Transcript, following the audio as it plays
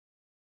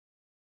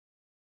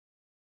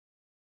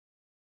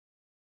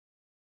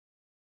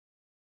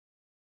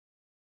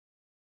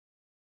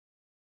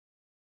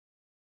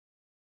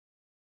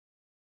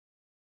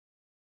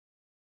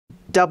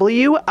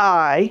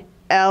Willys.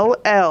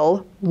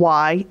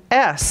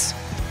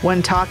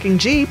 When talking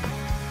Jeep,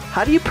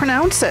 how do you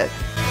pronounce it?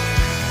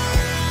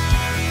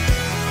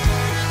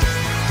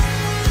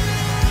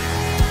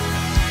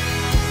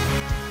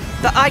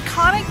 The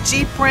iconic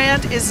Jeep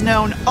brand is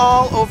known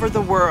all over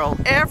the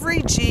world.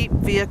 Every Jeep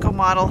vehicle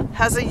model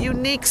has a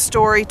unique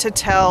story to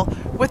tell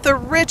with a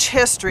rich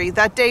history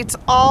that dates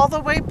all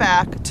the way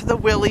back to the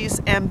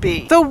Willys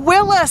MB. The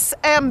Willys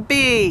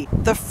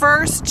MB, the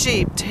first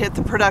Jeep to hit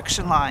the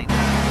production line.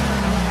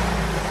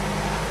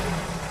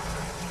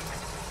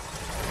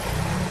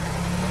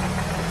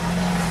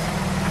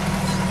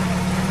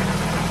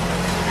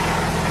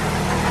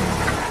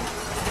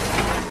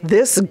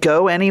 This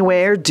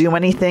go-anywhere,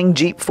 do-anything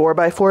Jeep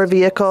 4x4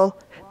 vehicle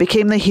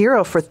became the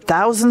hero for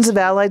thousands of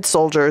Allied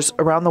soldiers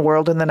around the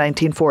world in the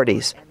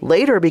 1940s,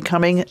 later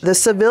becoming the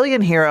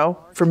civilian hero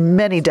for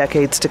many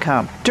decades to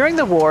come. During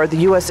the war, the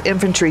U.S.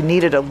 infantry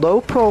needed a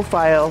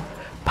low-profile,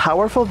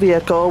 powerful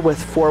vehicle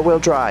with four-wheel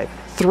drive.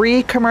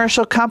 3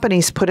 commercial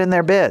companies put in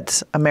their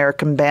bids: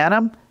 American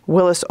Bantam,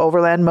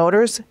 Willys-Overland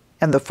Motors,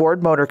 and the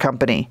Ford Motor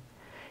Company.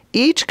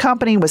 Each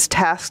company was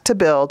tasked to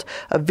build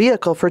a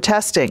vehicle for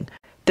testing.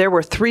 There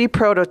were 3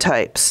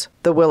 prototypes: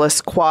 the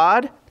Willys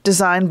Quad,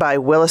 designed by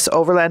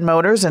Willys-Overland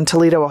Motors in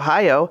Toledo,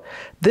 Ohio.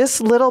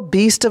 This little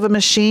beast of a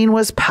machine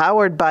was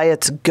powered by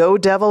its Go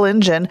Devil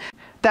engine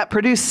that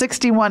produced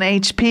 61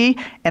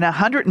 HP and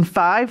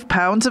 105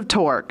 pounds of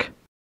torque.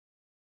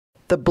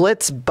 The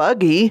Blitz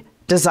Buggy,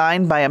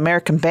 designed by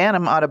American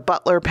Bantam out of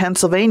Butler,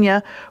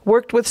 Pennsylvania,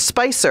 worked with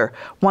Spicer.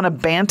 One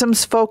of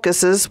Bantam's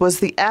focuses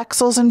was the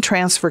axles and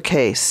transfer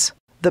case.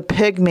 The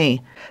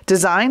Pygmy,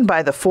 designed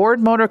by the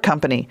Ford Motor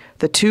Company.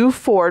 The 2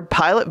 Ford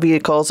pilot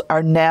vehicles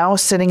are now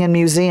sitting in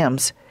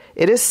museums.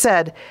 It is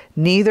said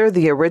neither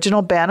the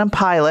original Bantam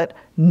pilot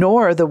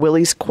nor the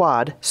Willys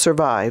Quad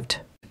survived.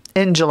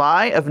 In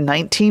July of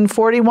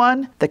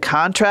 1941, the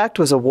contract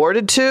was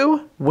awarded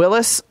to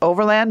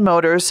Willys-Overland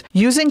Motors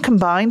using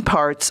combined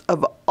parts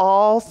of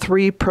all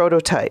 3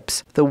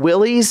 prototypes. The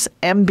Willys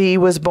MB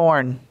was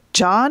born.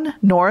 John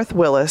North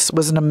Willys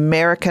was an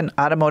American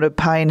automotive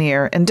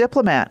pioneer and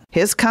diplomat.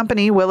 His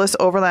company,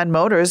 Willys-Overland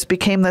Motors,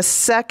 became the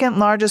second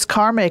largest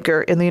car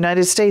maker in the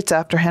United States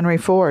after Henry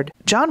Ford.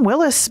 John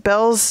Willys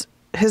spells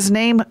his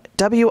name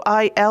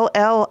Willys,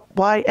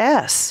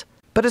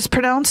 but it's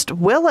pronounced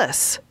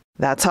Willis.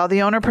 That's how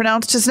the owner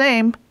pronounced his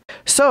name.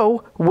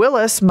 So,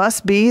 Willis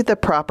must be the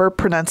proper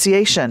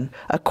pronunciation.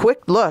 A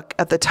quick look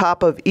at the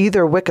top of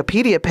either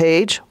Wikipedia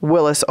page,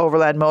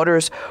 Willys-Overland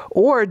Motors,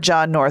 or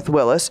John North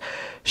Willys,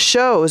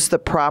 shows the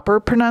proper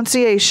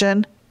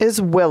pronunciation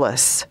is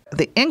Willis.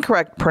 The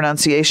incorrect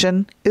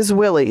pronunciation is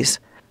Willys,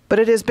 but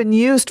it has been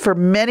used for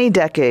many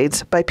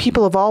decades by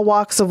people of all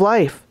walks of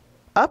life,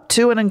 up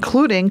to and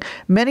including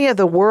many of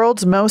the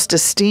world's most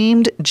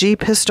esteemed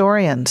Jeep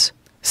historians.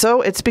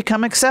 So it's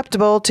become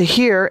acceptable to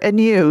hear and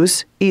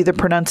use either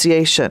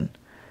pronunciation.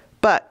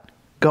 But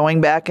going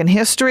back in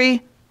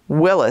history,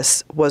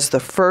 Willis was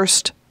the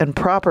first and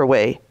proper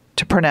way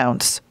to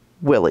pronounce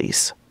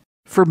Willys.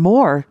 For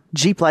more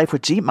Jeep Life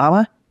with Jeep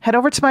Mama, head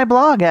over to my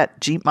blog at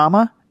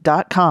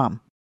jeepmomma.com.